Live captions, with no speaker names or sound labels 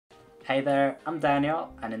Hey there, I'm Daniel,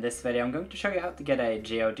 and in this video I'm going to show you how to get a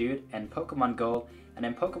Geodude in Pokemon Gold and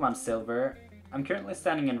in Pokemon Silver. I'm currently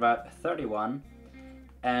standing in Route 31,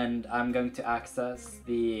 and I'm going to access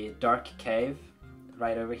the Dark Cave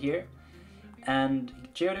right over here. And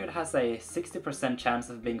Geodude has a 60% chance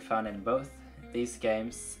of being found in both these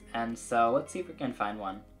games, and so let's see if we can find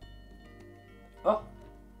one. Oh,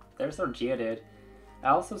 there's our Geodude. I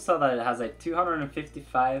also saw that it has a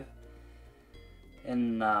 255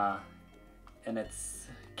 in its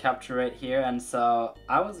capture rate here, and so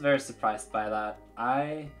I was very surprised by that.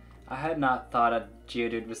 I had not thought a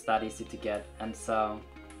Geodude was that easy to get, and so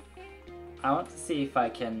I want to see if I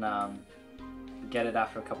can get it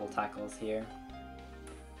after a couple tackles here.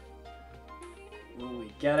 Will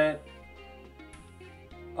we get it?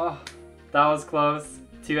 Oh, that was close.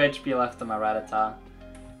 2 HP left on my Rattata.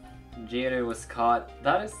 Geodude was caught.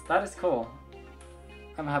 That is cool.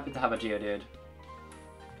 I'm happy to have a Geodude.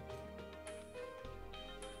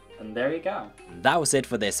 And there you go. That was it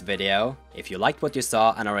for this video. If you liked what you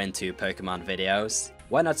saw and are into Pokemon videos,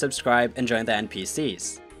 why not subscribe and join the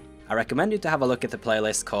NPCs? I recommend you to have a look at the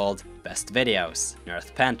playlist called Best Videos,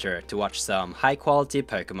 North Panther, to watch some high quality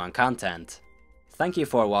Pokemon content. Thank you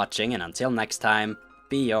for watching, and until next time,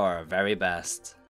 be your very best.